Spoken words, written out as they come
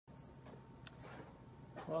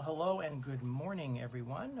Well, hello and good morning,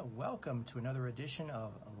 everyone. Welcome to another edition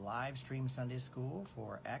of Live Stream Sunday School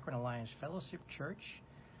for Akron Alliance Fellowship Church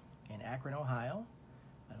in Akron, Ohio.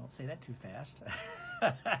 I don't say that too fast.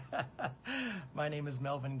 My name is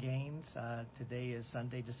Melvin Gaines. Today is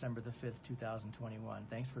Sunday, December the 5th, 2021.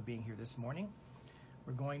 Thanks for being here this morning.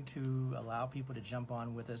 We're going to allow people to jump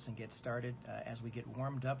on with us and get started as we get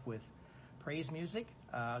warmed up with praise music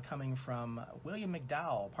coming from William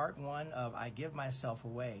McDowell, part one of I Give Myself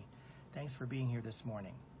Away. Thanks for being here this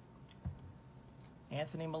morning.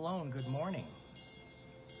 Anthony Malone, good morning.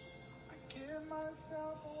 I give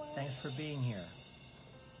myself away. Thanks for being here.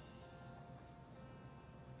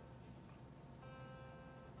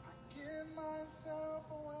 I give myself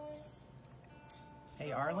away.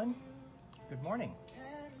 Hey, Arlen, good morning.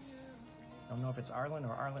 Don't know if it's Arlen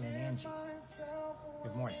or Arlen and Angie.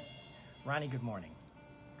 Good morning. Ronnie, good morning.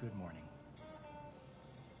 Good morning.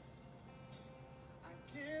 I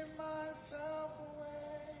give myself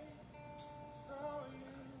away, so you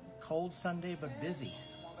Cold Sunday, but busy.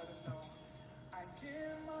 I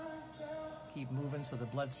give myself. Keep moving so the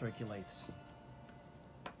blood circulates.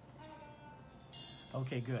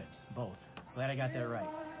 Okay, good. Both. Glad I got that right.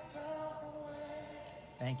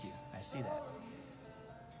 Thank you. I see that.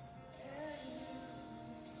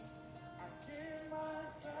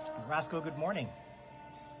 Roscoe, good morning.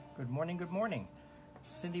 Good morning, good morning.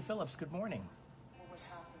 Cindy Phillips, good morning. What would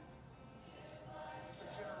happen if a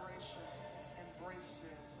generation embraced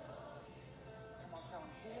this? Come on, tell them,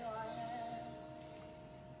 here I am.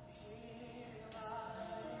 Here I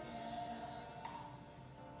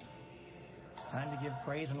am. Time to give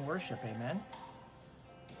praise and worship, amen.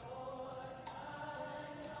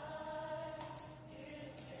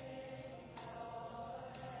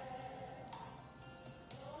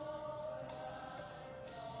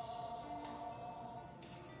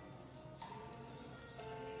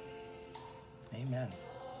 Amen.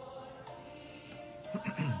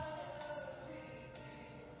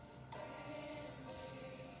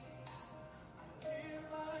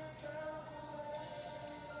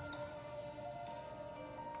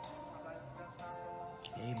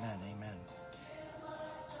 Amen, amen.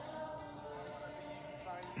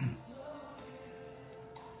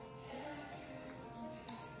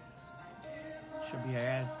 Should be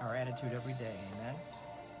our attitude every day, amen.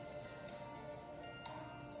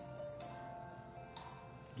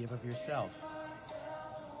 Give of yourself.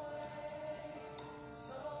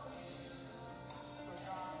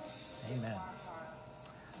 Amen.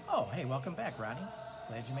 Oh, hey, welcome back, Ronnie.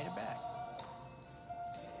 Glad you made it back.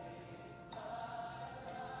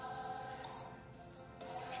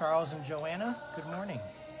 Charles and Joanna, good morning.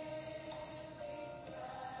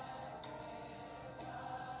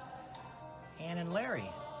 Ann and Larry,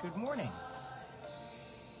 good morning.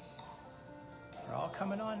 They're all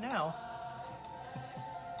coming on now.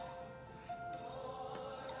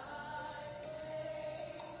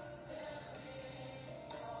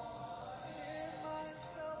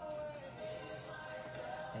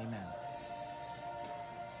 Amen.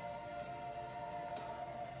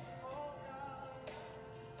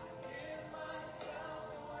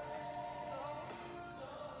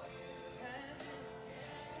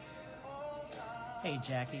 Hey,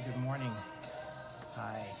 Jackie, good morning.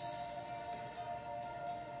 Hi.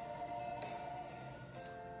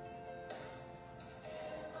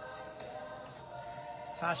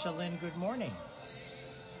 Tasha Lynn, good morning.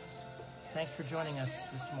 Thanks for joining us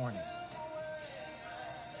this morning.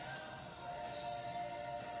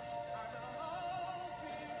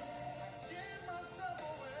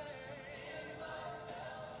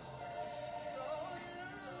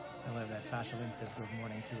 I love that. Tasha Lynn says good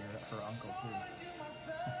morning to her uncle, too.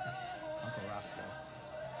 Uncle Roscoe.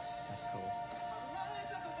 That's cool.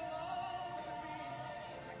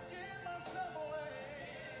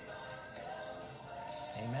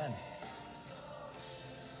 Amen.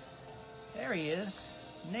 There he is.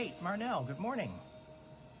 Nate Marnell, good morning.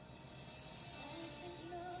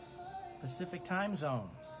 Pacific time zone.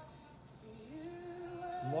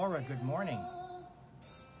 Laura, good morning.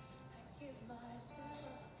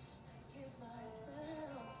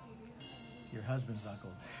 Your husband's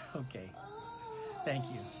uncle. Okay. Thank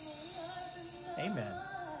you. Amen.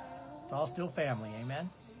 It's all still family. Amen.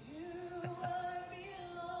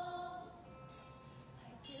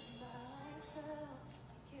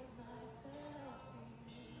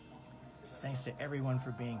 Thanks to everyone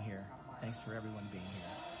for being here. Thanks for everyone being here.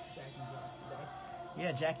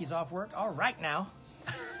 Yeah, Jackie's off work. All right now.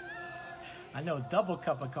 I know, double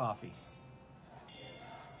cup of coffee.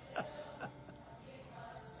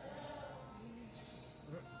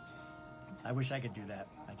 I wish I could do that.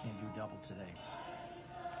 I can't do double today.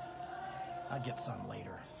 I'll get some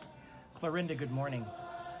later. Clorinda, good morning.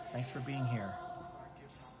 Thanks for being here.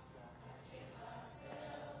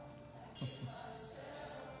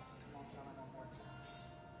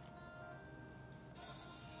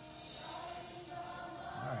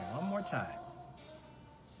 All right, one more time.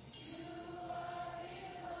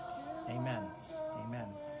 Amen. Amen.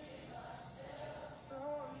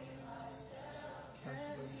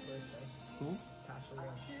 Who? Tasha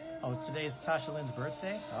Lynn. Oh, today's Tasha Lynn's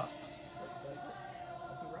birthday? Oh.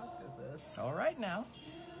 That's what Roscoe says. All right now.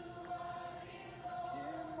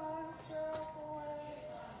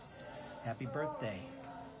 Happy birthday.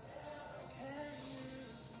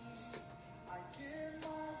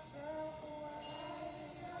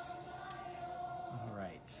 All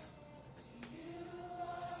right.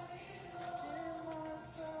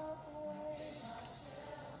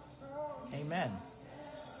 Amen.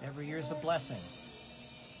 Every year is a blessing.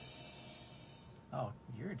 Oh,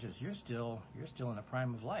 you're still in the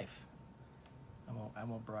prime of life. I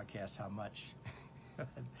won't broadcast how much,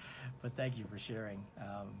 but thank you for sharing.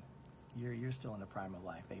 You're still in the prime of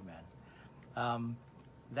life. Amen.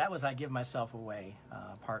 That was "I Give Myself Away,"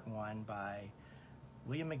 part 1 by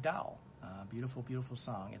William McDowell. Beautiful, beautiful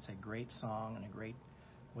song. It's a great song and a great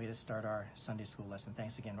way to start our Sunday school lesson.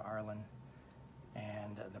 Thanks again to Arlen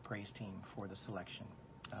and the praise team for the selection.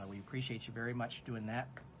 We appreciate you very much doing that.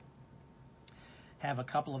 Have a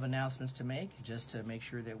couple of announcements to make, just to make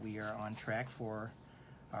sure that we are on track for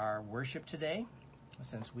our worship today.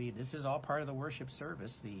 Since this is all part of the worship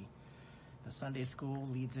service, the Sunday school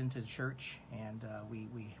leads into church, and we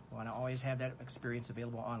want to always have that experience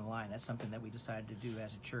available online. That's something that we decided to do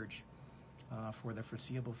as a church for the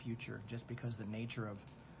foreseeable future, just because the nature of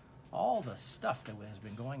all the stuff that has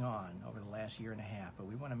been going on over the last year and a half. But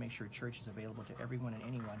we want to make sure church is available to everyone and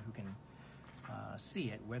anyone who can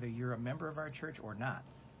see it, whether you're a member of our church or not.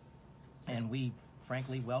 And we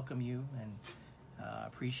frankly welcome you and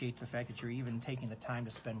appreciate the fact that you're even taking the time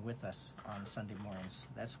to spend with us on Sunday mornings.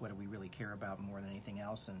 That's what we really care about more than anything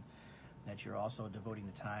else, and that you're also devoting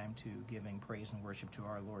the time to giving praise and worship to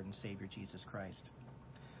our Lord and Savior Jesus Christ.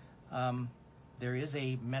 There is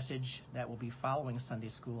a message that will be following Sunday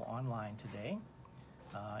school online today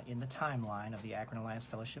in the timeline of the Akron Alliance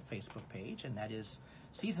Fellowship Facebook page, and that is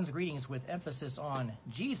Season's Greetings with emphasis on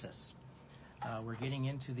Jesus. We're getting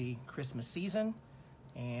into the Christmas season,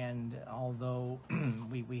 and although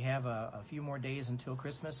we have a few more days until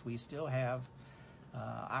Christmas, we still have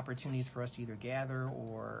opportunities for us to either gather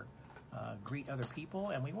or greet other people,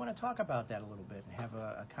 and we want to talk about that a little bit and have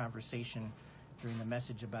a conversation during the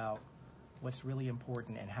message about what's really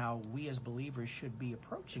important and how we as believers should be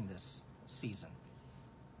approaching this season.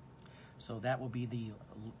 So that will be the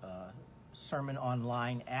sermon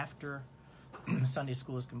online after Sunday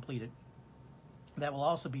school is completed. That will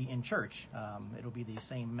also be in church. It'll be the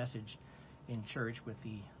same message in church with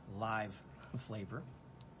the live flavor.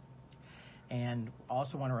 And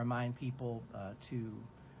also want to remind people to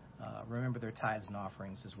remember their tithes and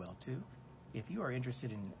offerings as well, too. If you are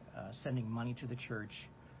interested in sending money to the church,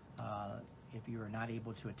 if you are not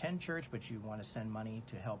able to attend church but you want to send money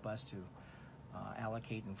to help us to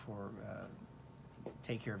allocate and for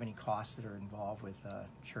take care of any costs that are involved with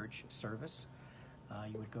church service,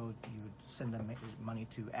 you would send them money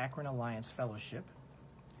to Akron Alliance Fellowship,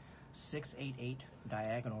 688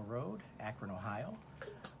 Diagonal Road, Akron, Ohio,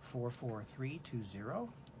 44320.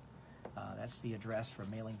 That's the address for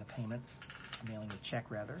mailing the check,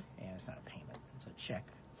 and it's not a payment, it's a check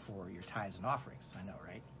for your tithes and offerings. I know,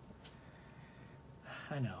 right?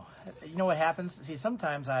 I know. You know what happens? See,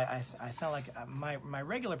 sometimes I sound like my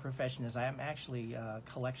regular profession is I am actually a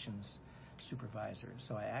collections supervisor.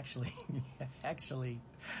 So I actually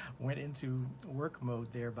went into work mode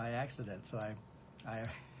there by accident. So I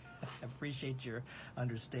appreciate your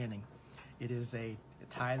understanding. It is a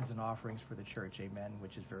tithes and offerings for the church, amen,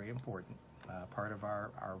 which is very important, part of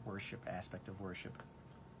our worship, aspect of worship.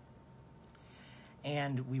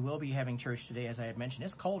 And we will be having church today, as I had mentioned.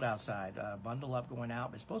 It's cold outside. Bundle up going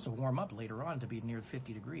out. It's supposed to warm up later on to be near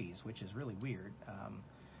 50 degrees, which is really weird.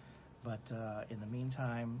 But in the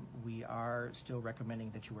meantime, we are still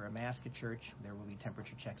recommending that you wear a mask at church. There will be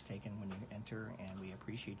temperature checks taken when you enter, and we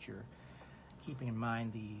appreciate your keeping in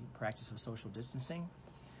mind the practice of social distancing.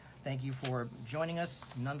 Thank you for joining us.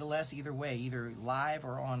 Nonetheless, either way, either live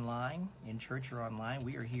or online, in church or online,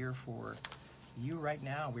 we are here for you right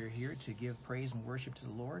now. We're here to give praise and worship to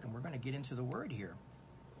the Lord, and we're going to get into the Word here.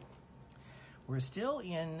 We're still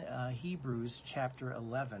in Hebrews chapter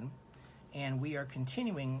 11, and we are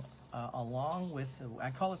continuing along with,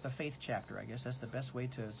 I call it the faith chapter. I guess that's the best way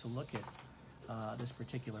to look at this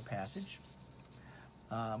particular passage.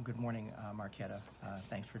 Good morning, Marquetta.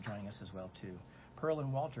 Thanks for joining us as well, too. Pearl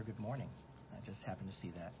and Walter, good morning. I just happened to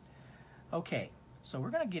see that. Okay, so we're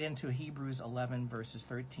going to get into Hebrews 11, verses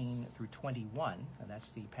 13 through 21. That's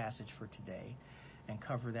the passage for today, and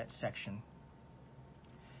cover that section.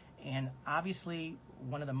 And obviously,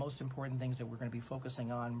 one of the most important things that we're going to be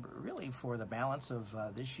focusing on, really for the balance of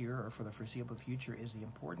this year or for the foreseeable future, is the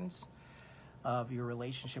importance of your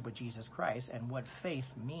relationship with Jesus Christ and what faith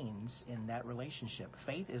means in that relationship.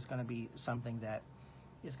 Faith is going to be something that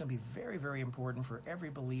is going to be very, very important for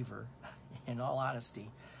every believer, in all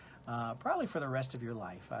honesty, probably for the rest of your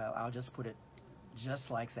life. I'll just put it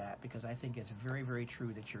just like that, because I think it's very, very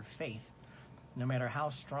true that your faith, no matter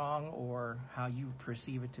how strong or how you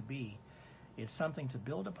perceive it to be, is something to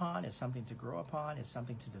build upon, is something to grow upon, is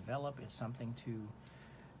something to develop, is something to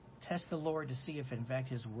test the Lord to see if, in fact,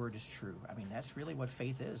 His Word is true. I mean, that's really what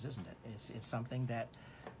faith is, isn't it? It's something that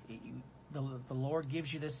the Lord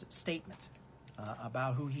gives you this statement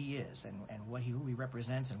about who He is and who He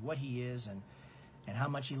represents and what He is and how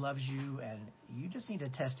much He loves you, and you just need to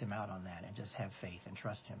test Him out on that and just have faith and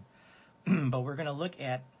trust Him. But we're going to look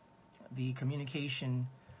at the communication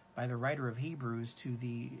by the writer of Hebrews to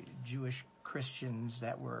the Jewish Christians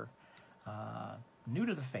that were new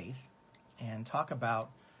to the faith, and talk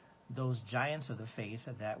about those giants of the faith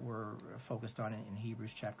that were focused on in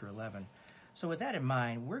Hebrews chapter 11. So with that in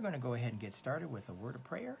mind, we're going to go ahead and get started with a word of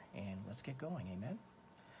prayer, and let's get going. Amen.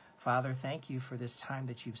 Father, thank you for this time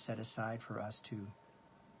that you've set aside for us to,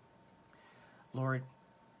 Lord,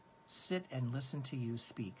 sit and listen to you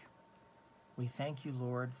speak. We thank you,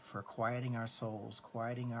 Lord, for quieting our souls,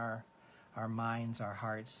 quieting our minds, our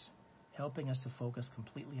hearts, helping us to focus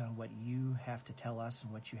completely on what you have to tell us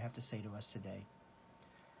and what you have to say to us today.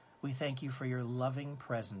 We thank you for your loving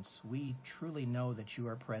presence. We truly know that you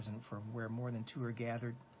are present, for where more than two are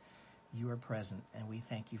gathered, you are present, and we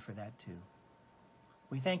thank you for that too.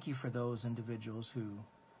 We thank you for those individuals who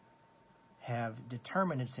have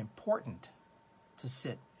determined it's important to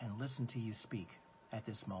sit and listen to you speak at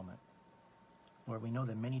this moment. Lord, we know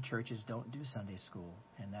that many churches don't do Sunday school,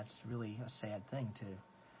 and that's really a sad thing to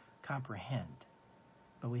comprehend.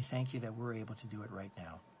 But we thank you that we're able to do it right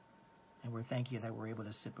now. And we thank you that we're able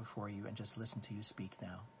to sit before you and just listen to you speak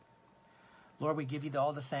now. Lord, we give you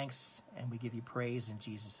all the thanks and we give you praise in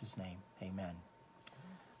Jesus' name. Amen.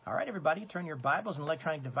 All right, everybody, turn your Bibles and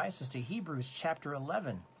electronic devices to Hebrews chapter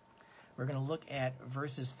 11. We're going to look at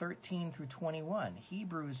verses 13 through 21.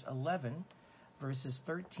 Hebrews 11, verses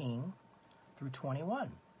 13 through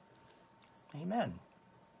 21. Amen.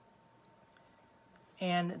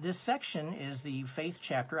 And this section is the faith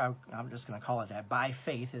chapter. I'm just going to call it that. By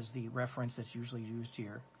faith is the reference that's usually used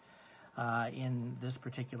here in this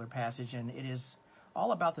particular passage. And it is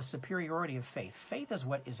all about the superiority of faith. Faith is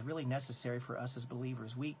what is really necessary for us as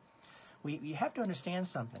believers. We have to understand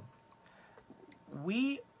something.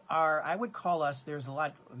 We are, I would call us, there's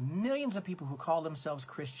millions of people who call themselves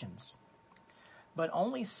Christians. But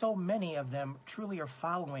only so many of them truly are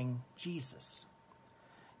following Jesus.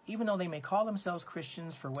 Even though they may call themselves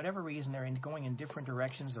Christians, for whatever reason, they're going in different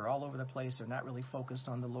directions. They're all over the place. They're not really focused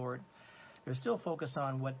on the Lord. They're still focused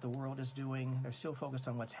on what the world is doing. They're still focused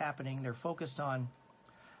on what's happening. They're focused on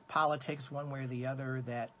politics one way or the other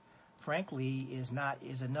that, frankly, is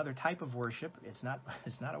another type of worship. It's not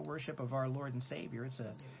a worship of our Lord and Savior.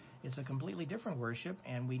 It's a completely different worship,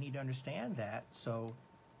 and we need to understand that. So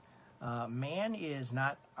man is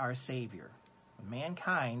not our Savior.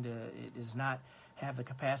 Mankind does not have the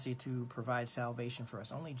capacity to provide salvation for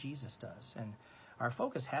us. Only Jesus does. And our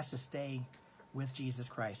focus has to stay with Jesus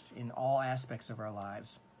Christ in all aspects of our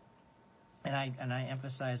lives. And I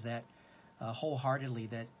emphasize that wholeheartedly,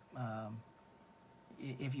 that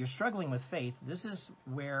if you're struggling with faith, this is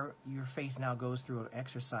where your faith now goes through an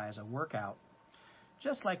exercise, a workout.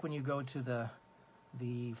 Just like when you go to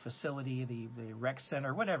the facility, the rec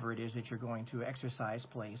center, whatever it is that you're going to, exercise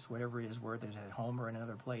place, whatever it is, whether it's at home or in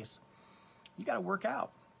another place, you got to work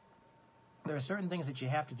out. There are certain things that you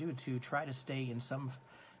have to do to try to stay in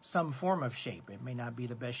some form of shape. It may not be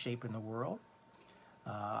the best shape in the world,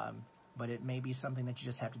 but it may be something that you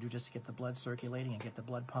just have to do just to get the blood circulating and get the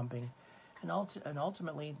blood pumping. And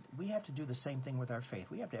ultimately, we have to do the same thing with our faith.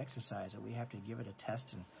 We have to exercise it. We have to give it a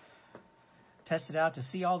test and test it out to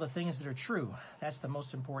see all the things that are true. That's the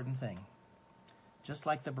most important thing, just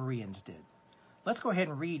like the Bereans did. Let's go ahead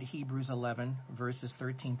and read Hebrews 11, verses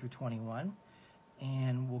 13 through 21,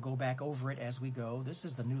 and we'll go back over it as we go. This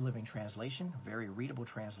is the New Living Translation, very readable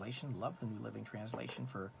translation. Love the New Living Translation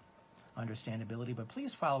for understandability, but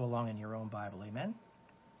please follow along in your own Bible. Amen?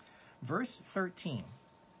 Verse 13.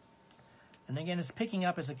 And again, it's picking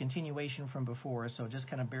up as a continuation from before, so just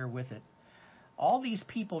kind of bear with it. All these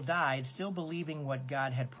people died still believing what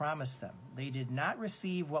God had promised them. They did not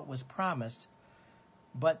receive what was promised,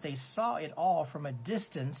 but they saw it all from a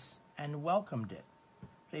distance and welcomed it.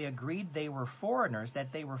 They agreed that they were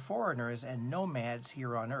foreigners and nomads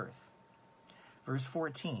here on earth. Verse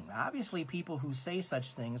 14, obviously people who say such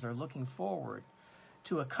things are looking forward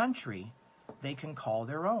to a country they can call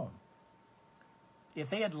their own. If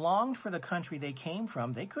they had longed for the country they came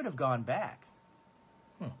from, they could have gone back.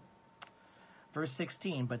 Verse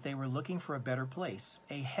 16, but they were looking for a better place,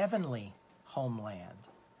 a heavenly homeland.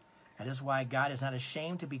 That is why God is not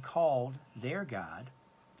ashamed to be called their God,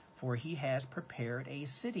 for he has prepared a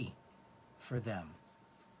city for them.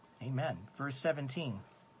 Amen. Verse 17,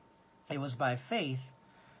 it was by faith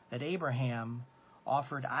that Abraham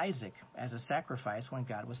offered Isaac as a sacrifice when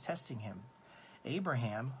God was testing him.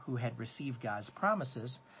 Abraham, who had received God's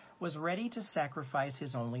promises, was ready to sacrifice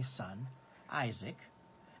his only son, Isaac,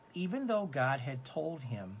 even though God had told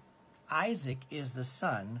him, Isaac is the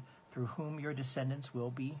son through whom your descendants will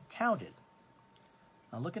be counted.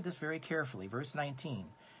 Now look at this very carefully. Verse 19.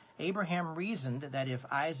 Abraham reasoned that if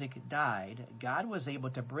Isaac died, God was able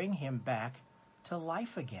to bring him back to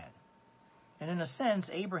life again. And in a sense,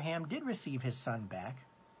 Abraham did receive his son back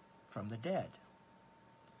from the dead.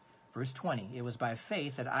 Verse 20, it was by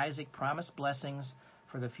faith that Isaac promised blessings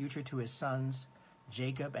for the future to his sons,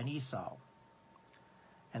 Jacob and Esau.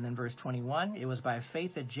 And then verse 21, it was by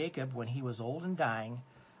faith that Jacob, when he was old and dying,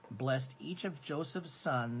 blessed each of Joseph's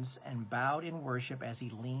sons and bowed in worship as he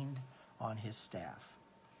leaned on his staff.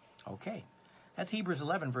 Okay, that's Hebrews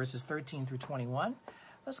 11, verses 13 through 21.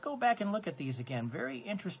 Let's go back and look at these again. Very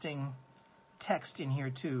interesting text in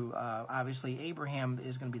here too. Obviously, Abraham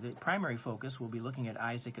is going to be the primary focus. We'll be looking at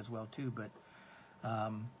Isaac as well too, but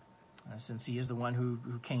since he is the one who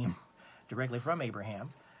came directly from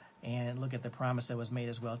Abraham, and look at the promise that was made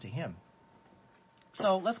as well to him.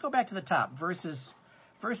 So let's go back to the top. Verse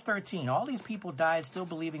 13. All these people died still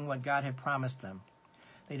believing what God had promised them.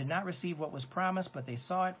 They did not receive what was promised, but they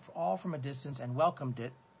saw it all from a distance and welcomed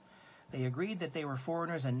it. They agreed that they were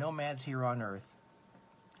foreigners and nomads here on earth.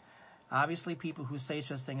 Obviously, people who say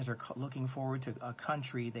such things are looking forward to a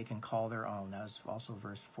country they can call their own. That was also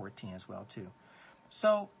verse 14 as well, too.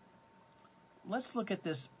 So let's look at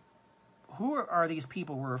this. Who are these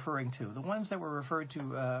people we're referring to? The ones that were referred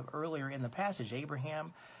to earlier in the passage,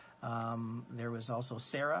 Abraham. There was also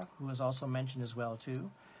Sarah, who was also mentioned as well, too.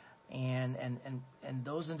 And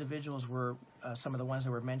those individuals were some of the ones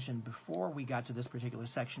that were mentioned before we got to this particular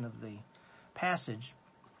section of the passage.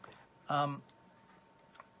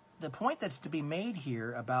 The point that's to be made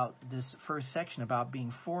here about this first section about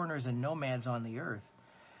being foreigners and nomads on the earth,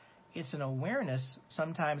 it's an awareness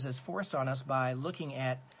sometimes that's forced on us by looking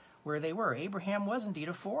at where they were. Abraham was indeed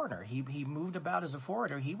a foreigner. He moved about as a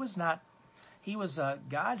foreigner.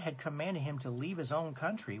 God had commanded him to leave his own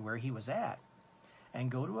country where he was at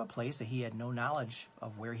and go to a place that he had no knowledge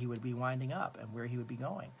of where he would be winding up and where he would be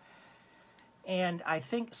going. And I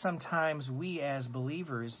think sometimes we as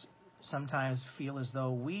believers sometimes feel as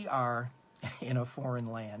though we are in a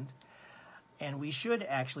foreign land, and we should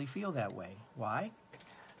actually feel that way. Why?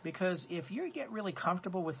 Because if you get really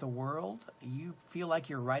comfortable with the world, you feel like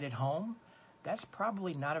you're right at home, that's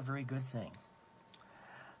probably not a very good thing.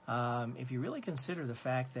 If you really consider the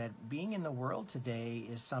fact that being in the world today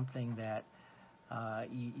is something that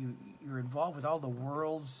you're involved with all the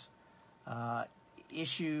world's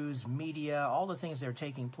issues, media, all the things that are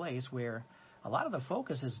taking place where a lot of the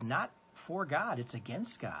focus is not for God, it's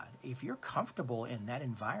against God. If you're comfortable in that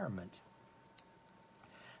environment,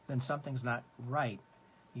 then something's not right.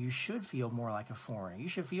 You should feel more like a foreigner. You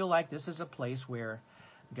should feel like this is a place where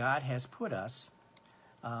God has put us,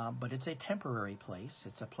 but it's a temporary place.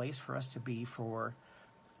 It's a place for us to be for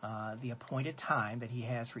the appointed time that he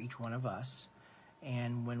has for each one of us.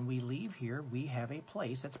 And when we leave here, we have a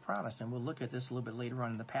place that's promised. And we'll look at this a little bit later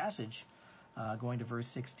on in the passage, going to verse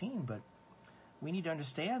 16. But we need to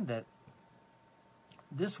understand that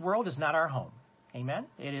this world is not our home. Amen?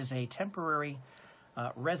 It is a temporary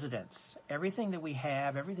residence. Everything that we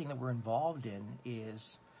have, everything that we're involved in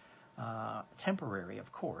is temporary,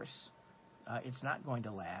 of course. It's not going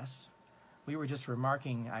to last. We were just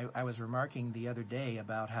remarking, I was remarking the other day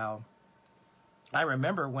about how I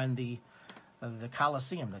remember when the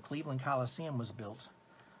Coliseum, the Cleveland Coliseum was built,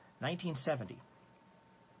 1970.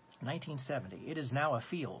 1970. It is now a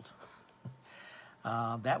field.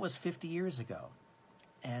 That was 50 years ago.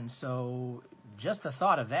 And so just the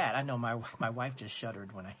thought of that, I know my wife just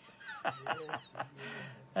shuddered when I...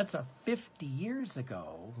 That's 50 years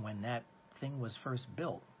ago when that thing was first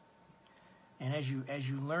built. And as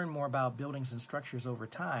you learn more about buildings and structures over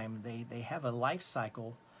time, they have a life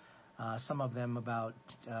cycle. Some of them about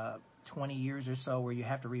 20 years or so, where you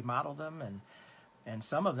have to remodel them, and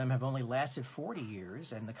some of them have only lasted 40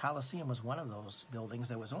 years. And the Colosseum was one of those buildings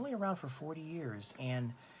that was only around for 40 years.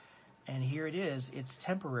 And here it is. It's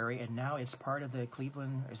temporary, and now it's part of the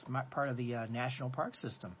Cleveland. It's part of the National Park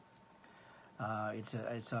System.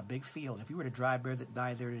 It's a big field. If you were to drive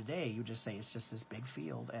by there today, you would just say it's just this big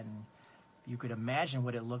field, and you could imagine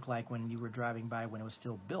what it looked like when you were driving by when it was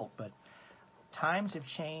still built. But times have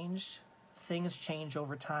changed. Things change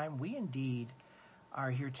over time. We indeed are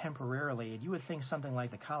here temporarily, and you would think something like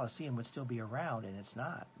the Colosseum would still be around, and it's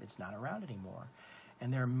not. It's not around anymore.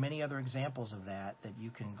 And there are many other examples of that you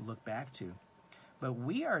can look back to. But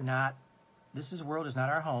we are not, world is not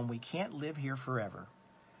our home. We can't live here forever.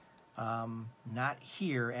 Not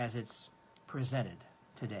here as it's presented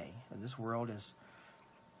today. This world is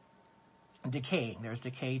decaying. There's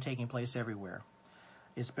decay taking place everywhere.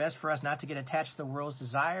 It's best for us not to get attached to the world's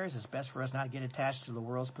desires. It's best for us not to get attached to the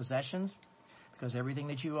world's possessions, because everything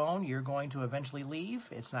that you own, you're going to eventually leave.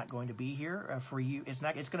 It's not going to be here for you. It's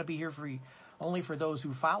going to be here for you, only for those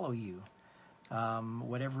who follow you,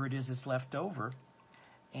 whatever it is that's left over.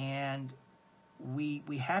 And we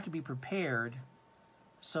have to be prepared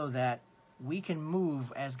so that we can move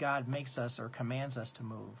as God makes us or commands us to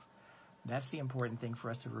move. That's the important thing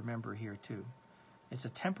for us to remember here too. It's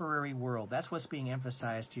a temporary world. That's what's being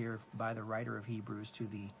emphasized here by the writer of Hebrews to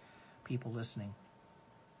the people listening.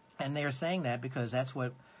 And they are saying that because that's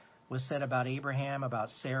what was said about Abraham, about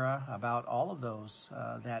Sarah, about all of those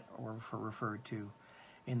that were referred to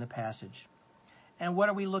in the passage. And what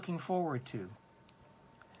are we looking forward to?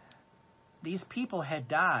 These people had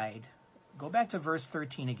died. Go back to verse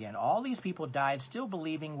 13 again. All these people died still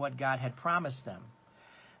believing what God had promised them.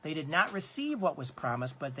 They did not receive what was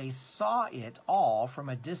promised, but they saw it all from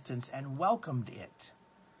a distance and welcomed it.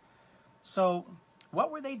 So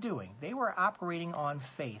what were they doing? They were operating on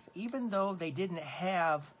faith. Even though they didn't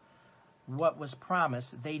have what was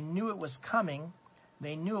promised, they knew it was coming.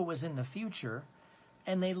 They knew it was in the future.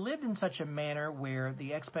 And they lived in such a manner where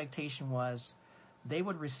the expectation was they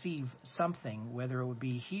would receive something, whether it would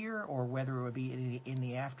be here or whether it would be in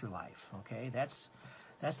the afterlife. Okay,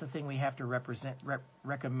 that's the thing we have to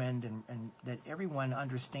recommend and that everyone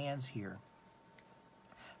understands here.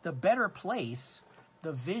 The better place,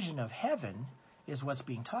 the vision of heaven, is what's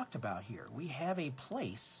being talked about here. We have a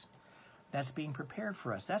place that's being prepared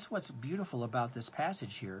for us. That's what's beautiful about this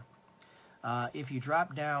passage here. If you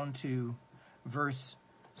drop down to verse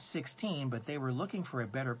 16, but they were looking for a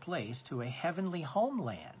better place, to a heavenly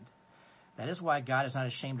homeland. That is why God is not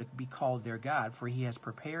ashamed to be called their God, for he has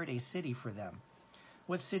prepared a city for them.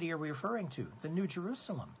 What city are we referring to? The New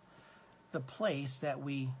Jerusalem. The place that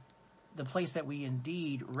we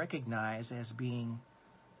indeed recognize as being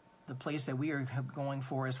the place that we are going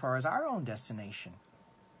for as far as our own destination.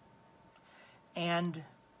 And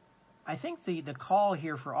I think the call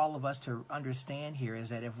here for all of us to understand here is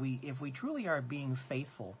that if we truly are being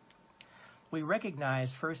faithful, we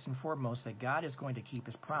recognize first and foremost that God is going to keep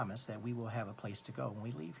his promise that we will have a place to go when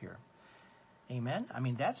we leave here. Amen? I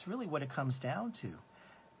mean, that's really what it comes down to.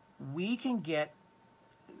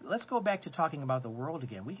 Let's go back to talking about the world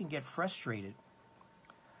again. We can get frustrated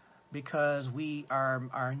because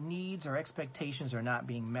our needs, our expectations are not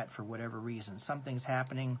being met for whatever reason. Something's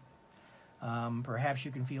happening. Perhaps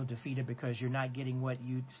you can feel defeated because you're not getting what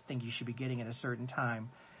you think you should be getting at a certain time.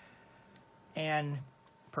 And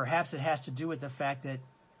perhaps it has to do with the fact that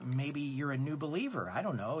maybe you're a new believer. I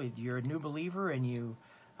don't know. You're a new believer and you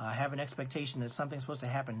have an expectation that something's supposed to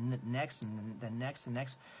happen next and then next and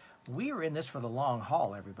next. We are in this for the long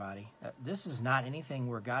haul, everybody. This is not anything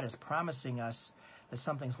where God is promising us that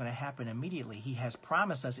something's going to happen immediately. He has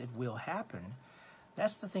promised us it will happen.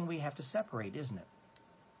 That's the thing we have to separate, isn't it?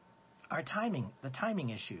 Our timing, the timing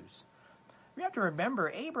issues. We have to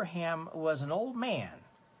remember Abraham was an old man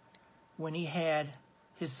when he had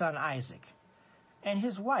his son Isaac. And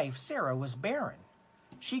his wife, Sarah, was barren.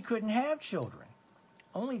 She couldn't have children.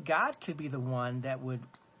 Only God could be the one that would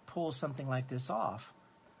pull something like this off.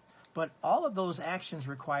 But all of those actions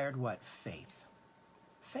required what? Faith.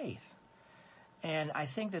 Faith. And I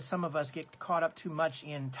think that some of us get caught up too much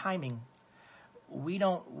in timing. We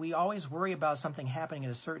always worry about something happening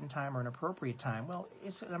at a certain time or an appropriate time. Well,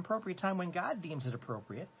 it's an appropriate time when God deems it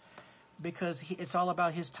appropriate, because it's all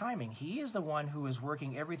about his timing. He is the one who is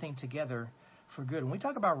working everything together for good. When we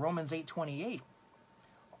talk about Romans 8:28,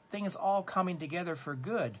 things all coming together for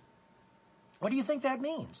good, what do you think that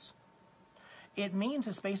means? It means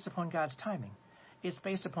it's based upon God's timing. It's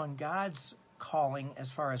based upon God's calling as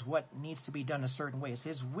far as what needs to be done a certain way. It's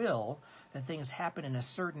His will that things happen in a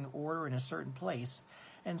certain order, in a certain place.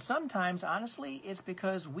 And sometimes, honestly, it's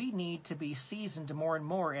because we need to be seasoned more and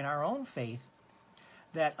more in our own faith,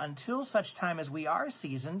 that until such time as we are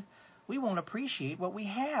seasoned, we won't appreciate what we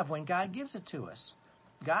have when God gives it to us.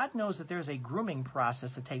 God knows that there's a grooming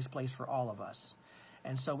process that takes place for all of us.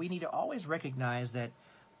 And so we need to always recognize that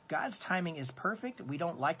God's timing is perfect. We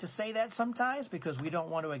don't like to say that sometimes because we don't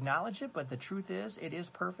want to acknowledge it, but the truth is, it is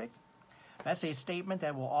perfect. That's a statement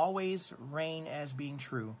that will always reign as being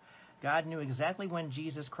true. God knew exactly when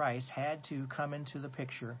Jesus Christ had to come into the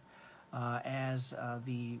picture as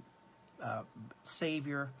the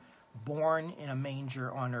Savior born in a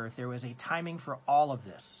manger on earth. There was a timing for all of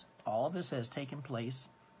this. All of this has taken place.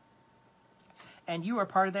 And you are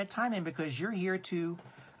part of that timing because you're here to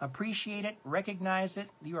appreciate it, recognize it.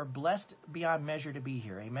 You are blessed beyond measure to be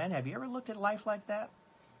here. Amen. Have you ever looked at life like that?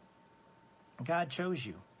 God chose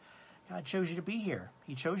you. God chose you to be here.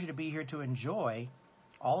 He chose you to be here to enjoy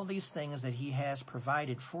all of these things that He has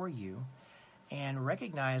provided for you, and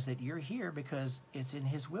recognize that you're here because it's in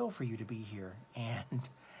His will for you to be here. And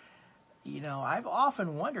I've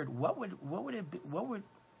often wondered where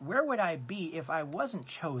would I be if I wasn't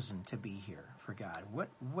chosen to be here for God?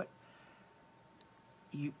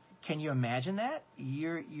 Can you imagine that?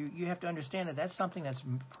 You have to understand that that's something that's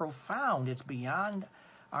profound. It's beyond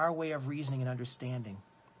our way of reasoning and understanding.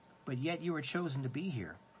 But yet you were chosen to be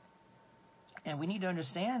here. And we need to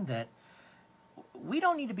understand that we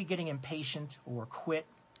don't need to be getting impatient or quit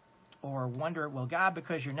or wonder, well, God,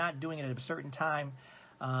 because you're not doing it at a certain time,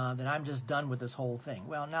 that I'm just done with this whole thing.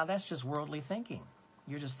 Well, now that's just worldly thinking.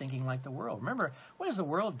 You're just thinking like the world. Remember, what does the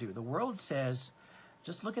world do? The world says,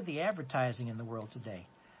 just look at the advertising in the world today.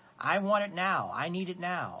 I want it now. I need it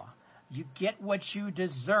now. You get what you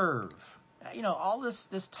deserve. All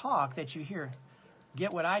this talk that you hear,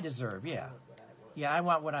 get what I deserve. Yeah. Yeah, I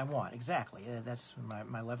want what I want. Exactly. That's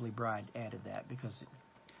my lovely bride added that, because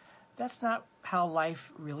that's not how life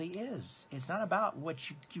really is. It's not about what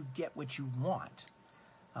you get what you want.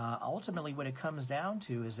 Ultimately, what it comes down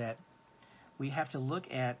to is that we have to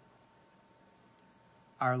look at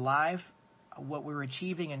our life, what we're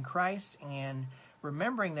achieving in Christ, and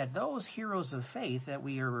remembering that those heroes of faith that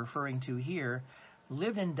we are referring to here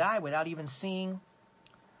lived and died without even seeing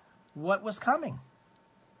what was coming.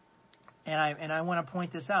 And I want to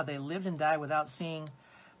point this out. They lived and died without seeing,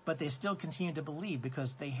 but they still continued to believe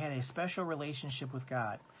because they had a special relationship with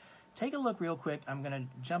God. Take a look real quick. I'm going to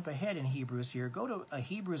jump ahead in Hebrews here. Go to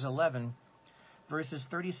Hebrews 11, verses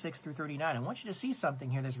 36 through 39. I want you to see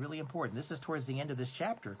something here that's really important. This is towards the end of this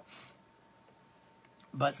chapter.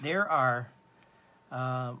 But we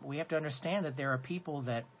have to understand that there are people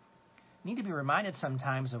that need to be reminded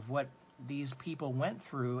sometimes of what these people went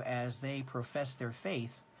through as they professed their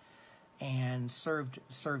faith and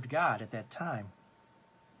served God at that time.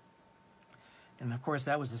 And of course,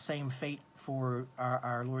 that was the same fate for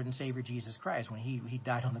our Lord and Savior Jesus Christ when he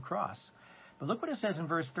died on the cross. But look what it says in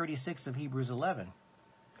verse 36 of Hebrews 11.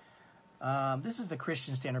 This is the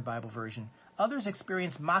Christian Standard Bible version. Others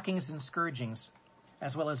experienced mockings and scourgings,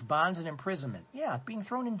 as well as bonds and imprisonment. Yeah, being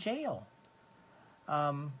thrown in jail.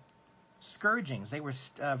 Scourgings. They were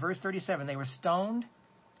verse 37. They were stoned.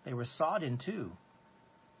 They were sawed in two.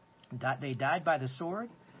 They died by the sword.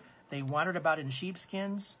 They wandered about in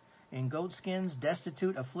sheepskins, in goatskins,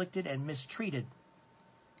 destitute, afflicted, and mistreated.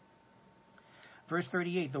 Verse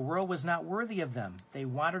 38, the world was not worthy of them. They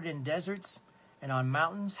wandered in deserts and on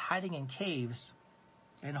mountains, hiding in caves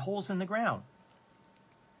and holes in the ground.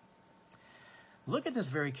 Look at this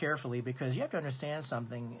very carefully, because you have to understand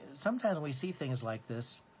something. Sometimes when we see things like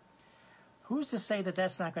this, who's to say that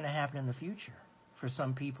that's not going to happen in the future for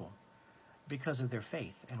some people? Because of their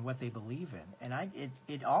faith and what they believe in. And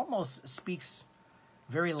it almost speaks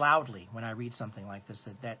very loudly when I read something like this,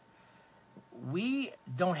 that we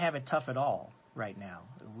don't have it tough at all right now.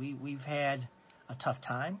 We've had a tough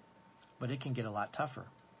time, but it can get a lot tougher.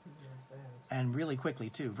 And really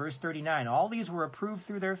quickly, too. Verse 39, all these were approved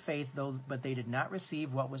through their faith, but they did not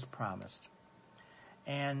receive what was promised.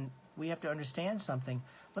 And we have to understand something.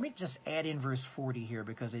 Let me just add in verse 40 here,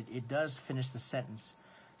 because it does finish the sentence.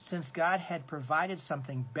 Since God had provided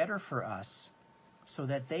something better for us, so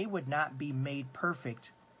that they would not be made perfect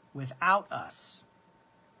without us.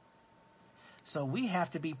 So we have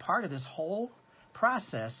to be part of this whole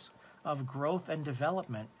process of growth and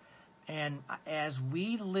development. And as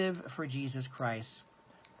we live for Jesus Christ,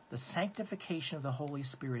 the sanctification of the Holy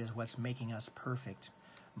Spirit is what's making us perfect,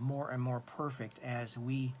 more and more perfect as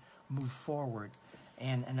we move forward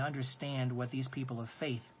and understand what these people of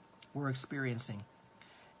faith were experiencing.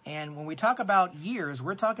 And when we talk about years,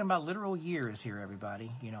 we're talking about literal years here,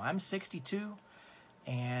 everybody. You know, I'm 62,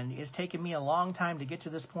 and it's taken me a long time to get to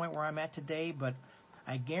this point where I'm at today, but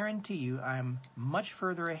I guarantee you I'm much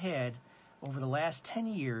further ahead over the last 10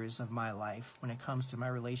 years of my life when it comes to my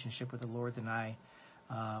relationship with the Lord than I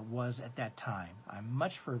was at that time. I'm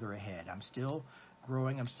much further ahead. I'm still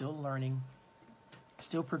growing. I'm still learning,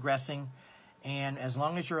 still progressing. And as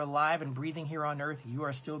long as you're alive and breathing here on earth, you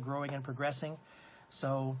are still growing and progressing.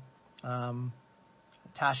 So, Tasha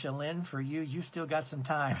Lynn, for you, you still got some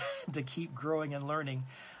time to keep growing and learning.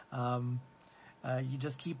 You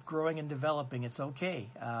just keep growing and developing. It's okay,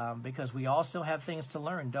 because we all still have things to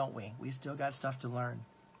learn, don't we? We still got stuff to learn.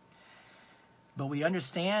 But we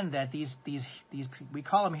understand that these we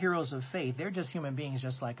call them heroes of faith. They're just human beings,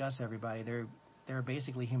 just like us, everybody. They're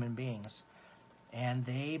basically human beings, and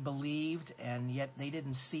they believed, and yet they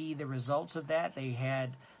didn't see the results of that. They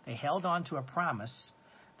held on to a promise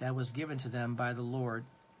that was given to them by the Lord.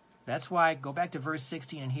 That's why, go back to verse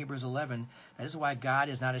 16 in Hebrews 11, that is why God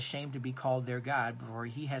is not ashamed to be called their God, for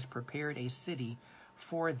he has prepared a city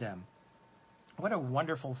for them. What a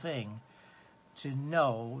wonderful thing to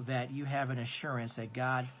know that you have an assurance that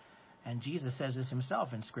God, and Jesus says this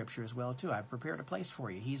himself in Scripture as well too, I've prepared a place for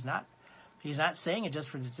you. He's not saying it just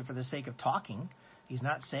for the sake of talking. He's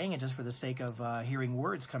not saying it just for the sake of hearing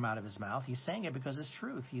words come out of his mouth. He's saying it because it's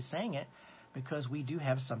truth. He's saying it because we do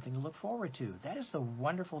have something to look forward to. That is the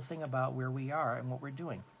wonderful thing about where we are and what we're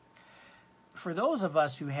doing. For those of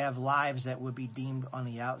us who have lives that would be deemed on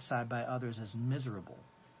the outside by others as miserable,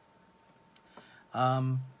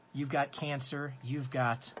 you've got cancer, you've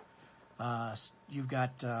got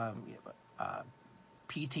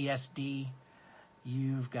PTSD,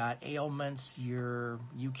 you've got ailments, you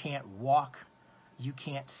can't walk, you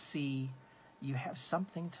can't see. You have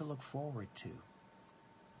something to look forward to.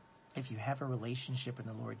 If you have a relationship in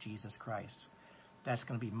the Lord Jesus Christ, that's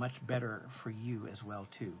going to be much better for you as well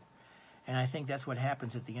too. And I think that's what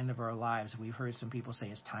happens at the end of our lives. We've heard some people say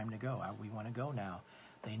it's time to go. We want to go now.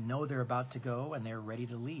 They know they're about to go and they're ready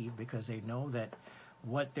to leave because they know that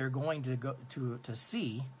what they're going to go to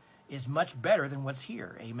see is much better than what's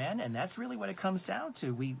here. Amen? And that's really what it comes down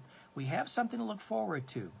to. We have something to look forward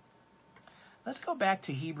to. Let's go back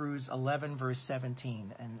to Hebrews 11, verse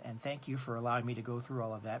 17. And thank you for allowing me to go through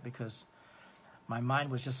all of that because my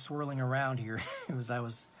mind was just swirling around here as I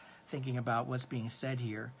was thinking about what's being said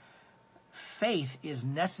here. Faith is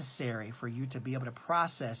necessary for you to be able to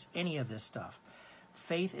process any of this stuff.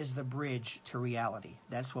 Faith is the bridge to reality.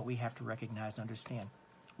 That's what we have to recognize and understand.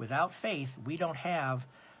 Without faith, we don't have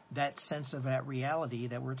that sense of that reality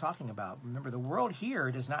that we're talking about. Remember, the world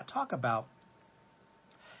here does not talk about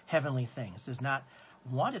heavenly things, does not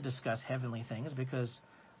want to discuss heavenly things because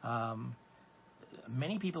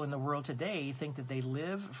many people in the world today think that they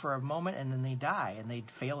live for a moment and then they die and they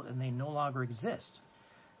fail and they no longer exist.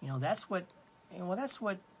 That's what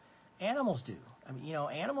animals do. I mean,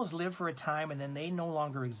 animals live for a time and then they no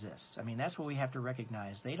longer exist. I mean, that's what we have to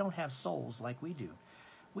recognize. They don't have souls like we do.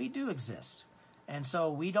 We do exist. And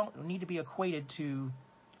so we don't need to be equated to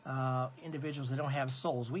individuals that don't have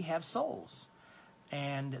souls. We have souls.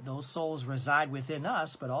 And those souls reside within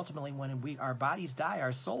us, but ultimately when our bodies die,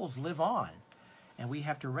 our souls live on. And we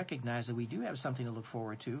have to recognize that we do have something to look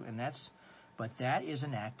forward to, but that is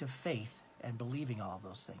an act of faith and believing all of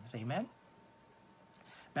those things. Amen?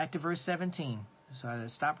 Back to verse 17, so I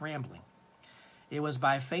stop rambling. It was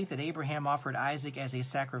by faith that Abraham offered Isaac as a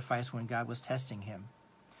sacrifice when God was testing him.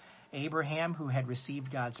 Abraham, who had received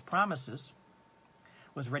God's promises,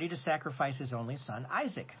 was ready to sacrifice his only son,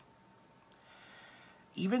 Isaac.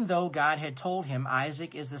 Even though God had told him,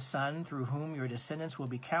 Isaac is the son through whom your descendants will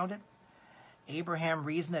be counted, Abraham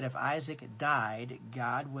reasoned that if Isaac died,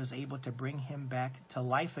 God was able to bring him back to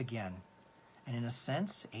life again. And in a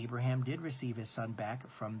sense, Abraham did receive his son back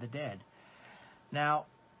from the dead. Now,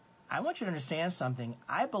 I want you to understand something.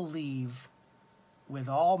 I believe with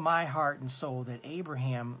all my heart and soul that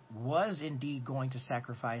Abraham was indeed going to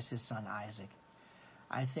sacrifice his son Isaac.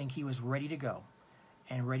 I think he was ready to go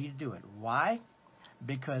and ready to do it. Why?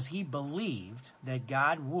 Because he believed that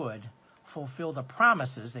God would fulfill the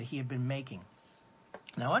promises that he had been making.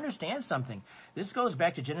 Now understand something. This goes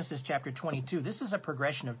back to Genesis chapter 22. This is a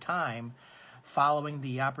progression of time following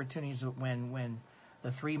the opportunities when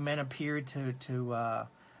the three men appeared to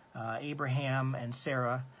Abraham and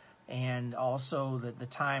Sarah, and also the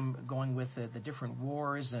time going with the different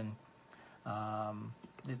wars and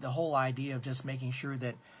the whole idea of just making sure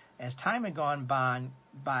that as time had gone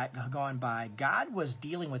by, God was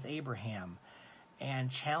dealing with Abraham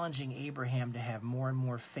and challenging Abraham to have more and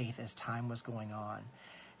more faith as time was going on.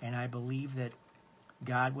 And I believe that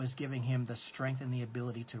God was giving him the strength and the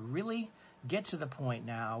ability to really get to the point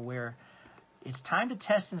now where it's time to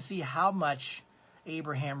test and see how much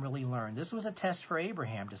Abraham really learned. This was a test for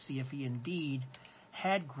Abraham to see if he indeed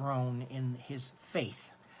had grown in his faith.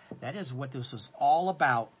 That is what this was all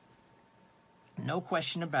about. No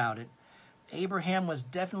question about it. Abraham was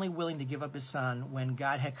definitely willing to give up his son when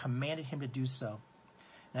God had commanded him to do so.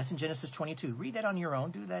 That's in Genesis 22. Read that on your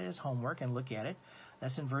own. Do that as homework and look at it.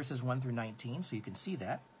 That's in verses 1 through 19, so you can see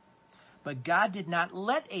that. But God did not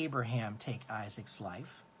let Abraham take Isaac's life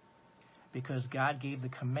because God gave the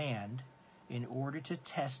command in order to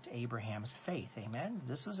test Abraham's faith. Amen?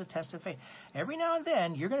 This was a test of faith. Every now and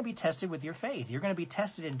then, you're going to be tested with your faith. You're going to be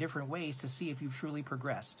tested in different ways to see if you've truly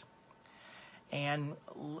progressed. And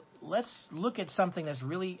let's look at something that's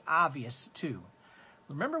really obvious, too.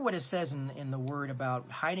 Remember what it says in the Word about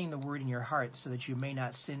hiding the Word in your heart so that you may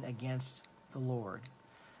not sin against the Lord,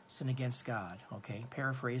 sin against God. Okay,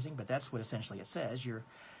 paraphrasing, but that's what essentially it says.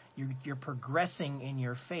 You're progressing in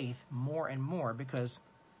your faith more and more because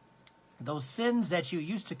those sins that you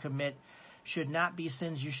used to commit should not be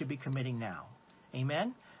sins you should be committing now.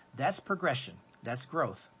 Amen? That's progression. That's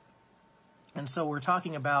growth. And so we're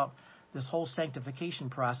talking about this whole sanctification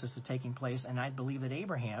process that's taking place, and I believe that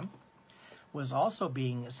Abraham was also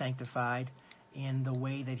being sanctified in the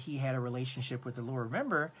way that he had a relationship with the Lord.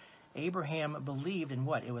 Remember, Abraham believed in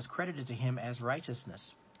what? It was credited to him as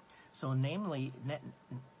righteousness. So namely,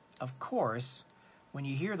 of course, when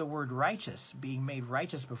you hear the word righteous, being made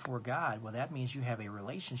righteous before God, well, that means you have a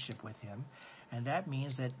relationship with him, and that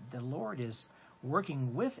means that the Lord is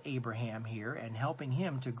working with Abraham here and helping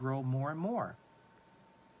him to grow more and more.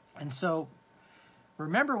 And so,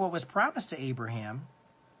 remember what was promised to Abraham.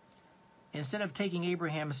 Instead of taking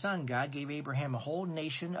Abraham's son, God gave Abraham a whole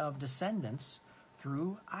nation of descendants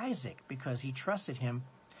through Isaac because he trusted him.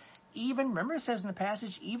 Even, remember it says in the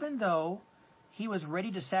passage, even though he was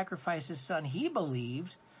ready to sacrifice his son, he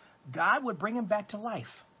believed God would bring him back to life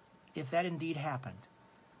if that indeed happened.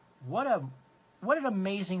 What an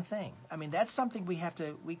amazing thing. I mean, that's something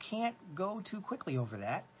we can't go too quickly over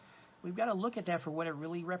that. We've got to look at that for what it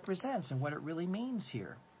really represents and what it really means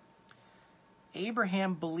here.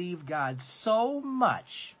 Abraham believed God so much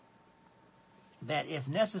that if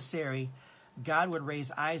necessary, God would raise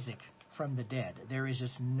Isaac from the dead. There is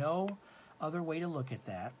just no other way to look at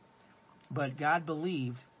that. But God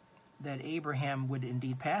believed that Abraham would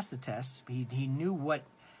indeed pass the test. He knew what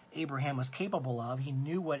Abraham was capable of. He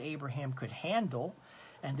knew what Abraham could handle.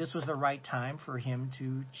 And this was the right time for him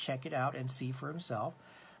to check it out and see for himself.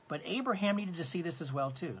 But Abraham needed to see this as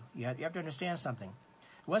well, too. You have to understand something.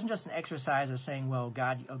 It wasn't just an exercise of saying, well,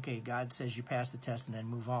 God says you pass the test and then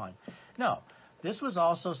move on. No, this was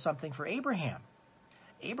also something for Abraham.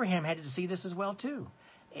 Abraham had to see this as well, too.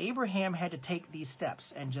 Abraham had to take these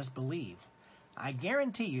steps and just believe. I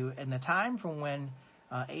guarantee you, in the time from when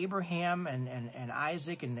Abraham and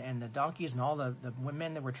Isaac and the donkeys and all the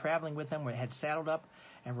men that were traveling with them had saddled up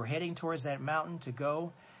and were heading towards that mountain to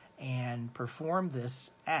go and perform this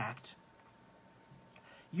act,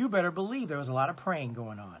 you better believe there was a lot of praying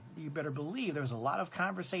going on. You better believe there was a lot of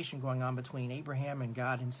conversation going on between Abraham and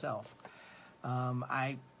God himself.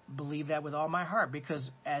 I believe that with all my heart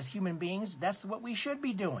because as human beings, that's what we should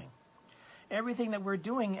be doing. Everything that we're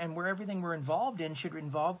doing and everything we're involved in should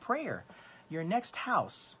involve prayer. Your next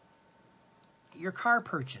house, your car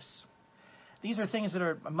purchase. These are things that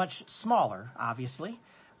are much smaller, obviously,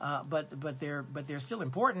 but they're still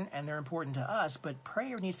important, and they're important to us. But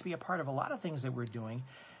prayer needs to be a part of a lot of things that we're doing.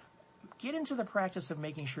 Get into the practice of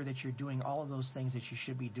making sure that you're doing all of those things that you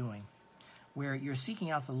should be doing, where you're seeking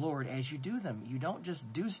out the Lord as you do them. You don't just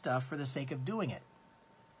do stuff for the sake of doing it.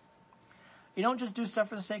 You don't just do stuff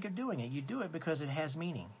for the sake of doing it. You do it because it has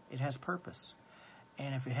meaning. It has purpose.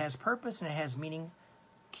 And if it has purpose and it has meaning,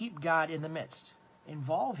 keep God in the midst.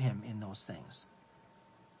 Involve him in those things.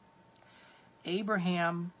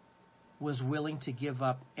 Abraham was willing to give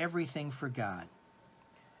up everything for God.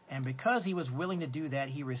 And because he was willing to do that,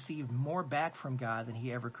 he received more back from God than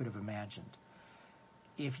he ever could have imagined.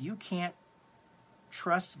 If you can't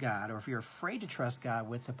trust God, or if you're afraid to trust God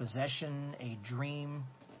with a possession, a dream,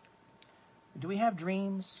 do we have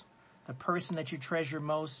dreams? The person that you treasure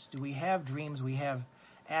most, do we have dreams? We have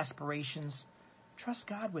aspirations. Trust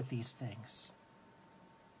God with these things.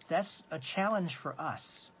 That's a challenge for us.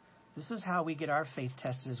 This is how we get our faith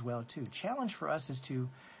tested as well, too. Challenge for us is to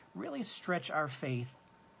really stretch our faith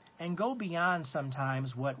and go beyond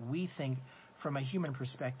sometimes what we think from a human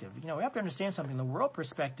perspective. You know, we have to understand something. The world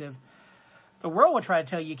perspective, the world will try to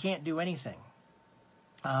tell you can't do anything.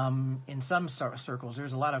 In some circles,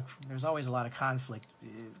 there's always a lot of conflict.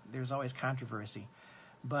 There's always controversy.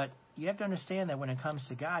 But you have to understand that when it comes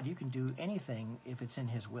to God, you can do anything if it's in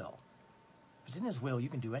His will. If it's in His will, you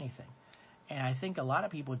can do anything. And I think a lot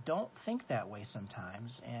of people don't think that way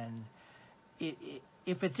sometimes. And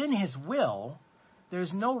if it's in His will,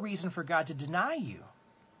 there's no reason for God to deny you.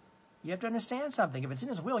 You have to understand something. If it's in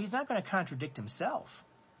His will, He's not going to contradict Himself.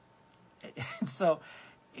 So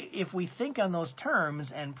if we think on those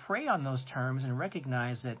terms and pray on those terms and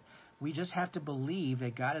recognize that we just have to believe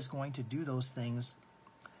that God is going to do those things,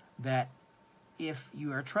 that if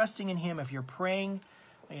you are trusting in Him, if you're praying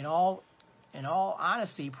in all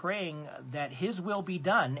honesty, praying that His will be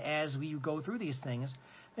done as you go through these things,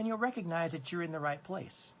 then you'll recognize that you're in the right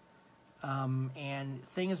place. And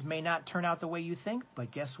things may not turn out the way you think,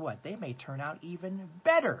 but guess what? They may turn out even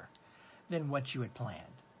better than what you had planned.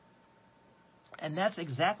 And that's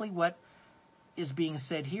exactly what is being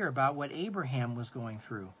said here about what Abraham was going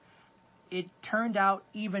through. It turned out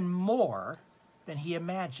even more than he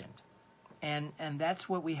imagined. And that's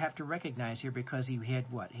what we have to recognize here, because he had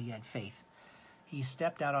what? He had faith. He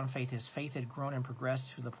stepped out on faith. His faith had grown and progressed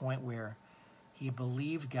to the point where he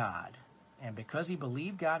believed God. And because he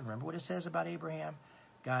believed God, remember what it says about Abraham?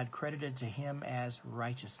 God credited to him as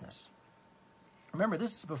righteousness. Remember, this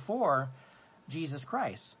is before Jesus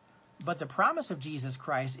Christ. But the promise of Jesus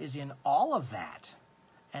Christ is in all of that.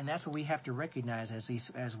 And that's what we have to recognize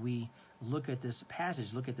as we look at this passage,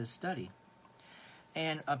 look at this study.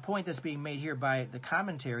 And a point that's being made here by the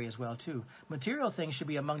commentary as well, too. Material things should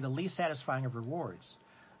be among the least satisfying of rewards.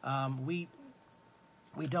 We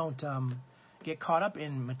don't get caught up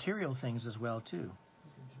in material things as well, too.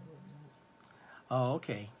 Oh,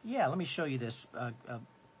 okay. Yeah, let me show you this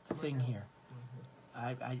thing here.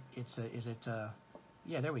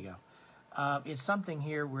 Yeah, there we go. It's something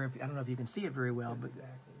here where, I don't know if you can see it very well, but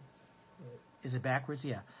is it backwards?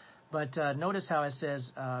 Yeah. But notice how it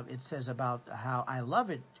says about how I love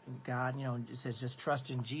it, God. You know, it says just trust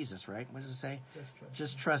in Jesus, right? What does it say?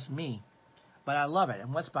 Just trust me. But I love it.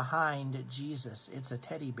 And what's behind Jesus? It's a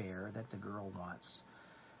teddy bear that the girl wants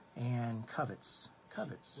and covets. Well,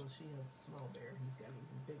 she has a small bear. He's got an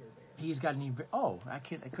even bigger bear. He's got an even... Oh, I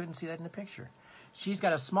couldn't see that in the picture. She's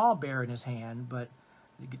got a small bear in his hand, but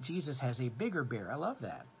Jesus has a bigger bear. I love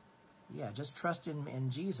that. Yeah, just trust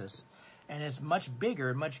in Jesus. And it's much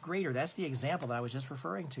bigger, much greater. That's the example that I was just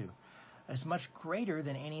referring to. It's much greater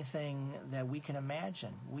than anything that we can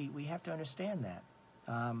imagine. We have to understand that.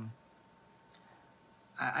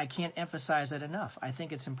 I can't emphasize that enough. I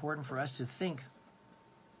think it's important for us to think.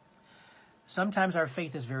 Sometimes our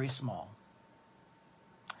faith is very small.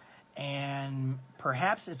 And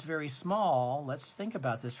perhaps it's very small, let's think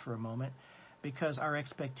about this for a moment, because our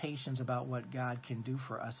expectations about what God can do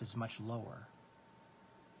for us is much lower.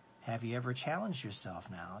 Have you ever challenged yourself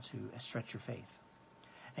now to stretch your faith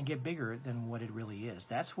and get bigger than what it really is?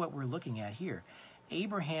 That's what we're looking at here.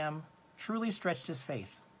 Abraham truly stretched his faith.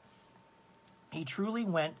 He truly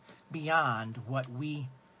went beyond what we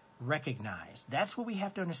recognize. That's what we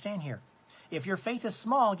have to understand here. If your faith is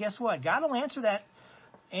small, guess what? God will answer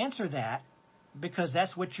that because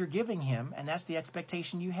that's what you're giving Him, and that's the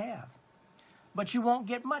expectation you have. But you won't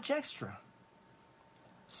get much extra.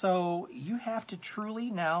 So you have to truly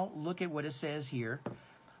now look at what it says here.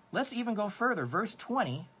 Let's even go further. Verse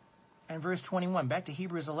 20 and verse 21. Back to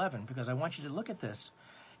Hebrews 11, because I want you to look at this.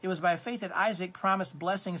 It was by faith that Isaac promised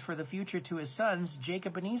blessings for the future to his sons,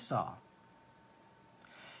 Jacob and Esau.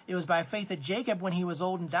 It was by faith that Jacob, when he was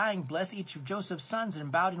old and dying, blessed each of Joseph's sons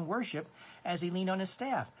and bowed in worship as he leaned on his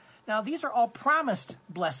staff. Now, these are all promised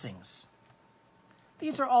blessings.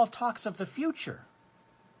 These are all talks of the future.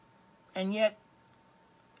 And yet,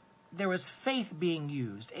 there was faith being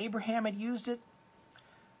used. Abraham had used it.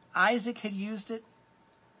 Isaac had used it.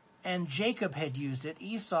 And Jacob had used it.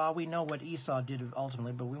 Esau, we know what Esau did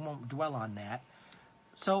ultimately, but we won't dwell on that.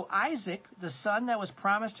 So Isaac, the son that was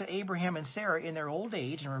promised to Abraham and Sarah in their old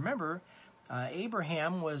age, and remember,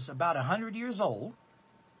 Abraham was about 100 years old,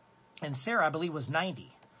 and Sarah, I believe, was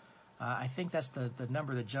 90. I think that's the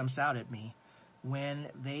number that jumps out at me when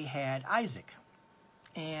they had Isaac.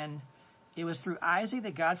 And it was through Isaac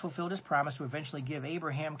that God fulfilled His promise to eventually give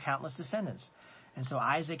Abraham countless descendants. And so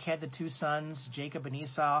Isaac had the two sons, Jacob and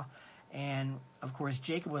Esau, and of course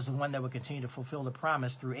Jacob was the one that would continue to fulfill the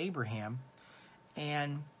promise through Abraham.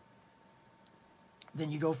 And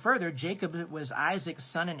then you go further, Jacob was Isaac's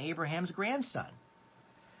son and Abraham's grandson.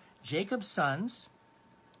 Jacob's sons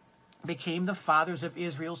became the fathers of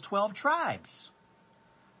Israel's 12 tribes.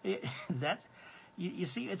 You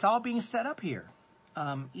see, it's all being set up here.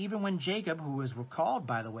 Even when Jacob, who was called,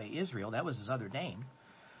 by the way, Israel, that was his other name,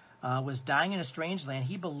 was dying in a strange land,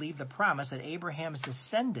 he believed the promise that Abraham's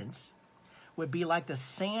descendants would be like the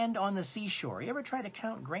sand on the seashore. You ever try to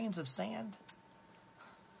count grains of sand?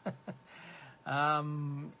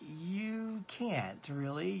 You can't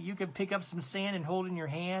really. You can pick up some sand and hold it in your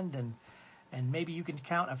hand, and maybe you can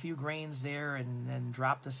count a few grains there and then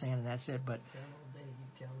drop the sand, and that's it. But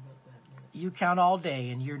you count all day,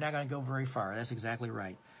 and you're not going to go very far. That's exactly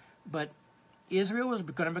right. But Israel was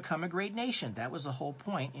going to become a great nation. That was the whole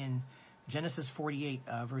point in Genesis 48,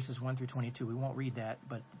 verses 1 through 22. We won't read that,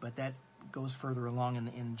 but that goes further along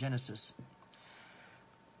in Genesis.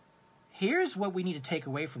 Here's what we need to take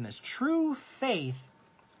away from this. True faith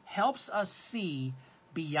helps us see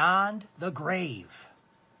beyond the grave.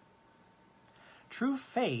 True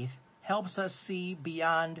faith helps us see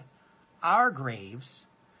beyond our graves.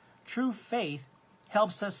 True faith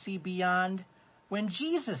helps us see beyond when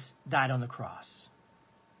Jesus died on the cross,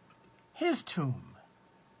 his tomb.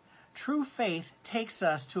 True faith takes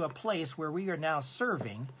us to a place where we are now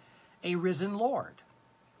serving a risen Lord.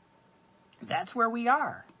 That's where we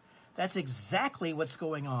are. That's exactly what's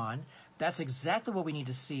going on. That's exactly what we need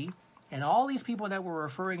to see. And all these people that we're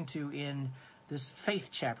referring to in this faith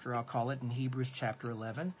chapter, I'll call it, in Hebrews chapter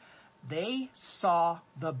 11, they saw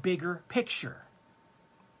the bigger picture.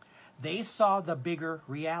 They saw the bigger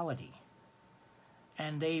reality.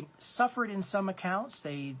 And they suffered in some accounts.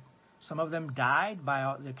 Some of them died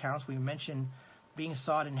by the accounts we mentioned being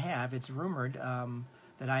sawed in half. It's rumored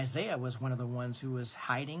that Isaiah was one of the ones who was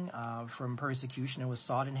hiding from persecution and was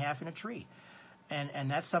sawed in half in a tree. And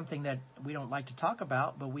that's something that we don't like to talk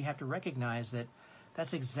about, but we have to recognize that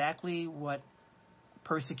that's exactly what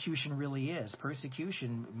persecution really is.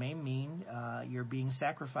 Persecution may mean you're being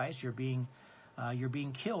sacrificed, you're being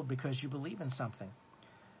killed because you believe in something.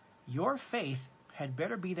 Your faith had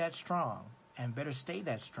better be that strong and better stay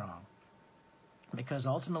that strong, because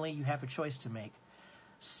ultimately you have a choice to make.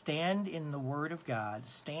 Stand in the Word of God.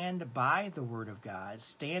 Stand by the Word of God.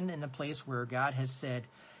 Stand in the place where God has said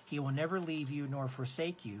He will never leave you nor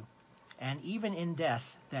forsake you. And even in death,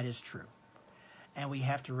 that is true. And we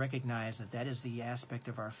have to recognize that that is the aspect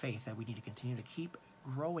of our faith that we need to continue to keep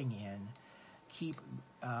growing in, keep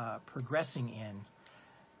progressing in.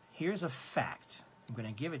 Here's a fact. I'm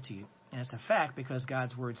going to give it to you. And it's a fact because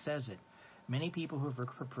God's Word says it. Many people who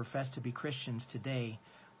profess to be Christians today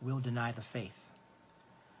will deny the faith.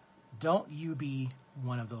 Don't you be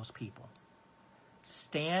one of those people.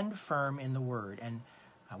 Stand firm in the Word. And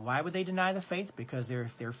why would they deny the faith? Because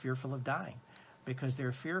they're fearful of dying. Because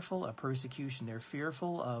they're fearful of persecution. They're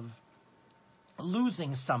fearful of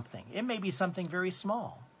losing something. It may be something very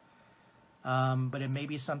small. But it may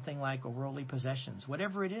be something like worldly possessions.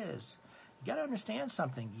 Whatever it is, you got to understand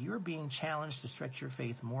something. You're being challenged to stretch your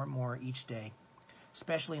faith more and more each day,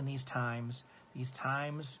 especially in these times. These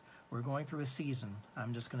times, we're going through a season.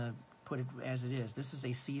 I'm just going to put it as it is. This is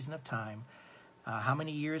a season of time. How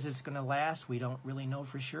many years it's going to last, we don't really know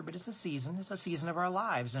for sure, but it's a season. It's a season of our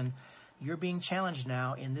lives, and you're being challenged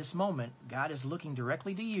now in this moment. God is looking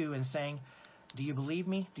directly to you and saying, do you believe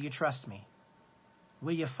me? Do you trust me?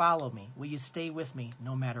 Will you follow me? Will you stay with me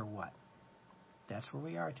no matter what? That's where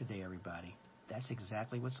we are today, everybody. That's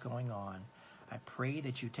exactly what's going on. I pray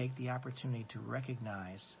that you take the opportunity to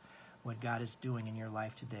recognize what God is doing in your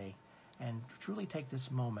life today and truly take this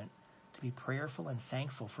moment to be prayerful and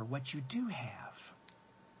thankful for what you do have.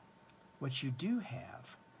 What you do have.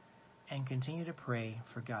 And continue to pray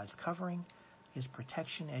for God's covering, His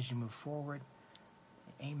protection as you move forward.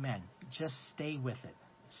 Amen. Just stay with it.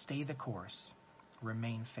 Stay the course.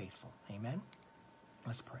 Remain faithful. Amen.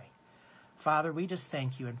 Let's pray. Father, we just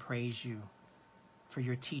thank you and praise you for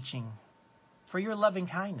your teaching, for your loving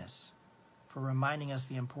kindness, for reminding us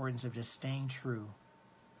the importance of just staying true.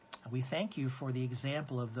 We thank you for the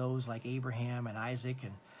example of those like Abraham and Isaac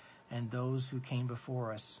and those who came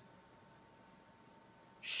before us,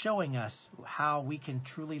 showing us how we can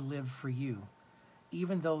truly live for you,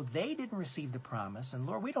 even though they didn't receive the promise. And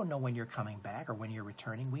Lord, we don't know when you're coming back or when you're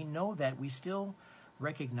returning. We know that we still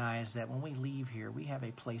recognize that when we leave here, we have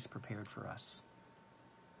a place prepared for us.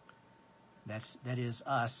 That is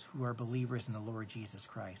us who are believers in the Lord Jesus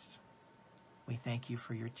Christ. We thank you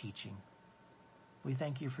for your teaching. We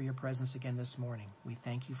thank you for your presence again this morning. We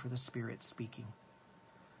thank you for the Spirit speaking.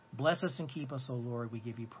 Bless us and keep us, O Lord. We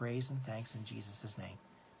give you praise and thanks in Jesus' name.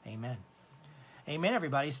 Amen. Amen,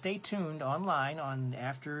 everybody. Stay tuned online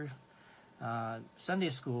after Sunday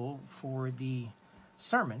school for the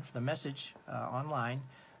sermon, for the message online.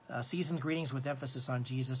 Season's Greetings with emphasis on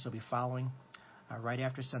Jesus will be following right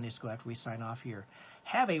after Sunday school, after we sign off here.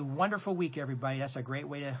 Have a wonderful week, everybody. That's a great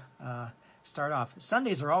way to start off.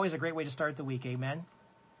 Sundays are always a great way to start the week. Amen.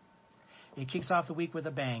 It kicks off the week with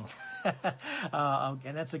a bang.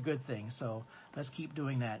 And that's a good thing. So let's keep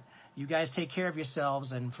doing that. You guys take care of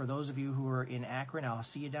yourselves. And for those of you who are in Akron, I'll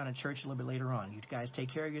see you down at church a little bit later on. You guys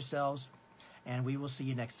take care of yourselves, and we will see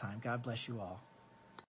you next time. God bless you all.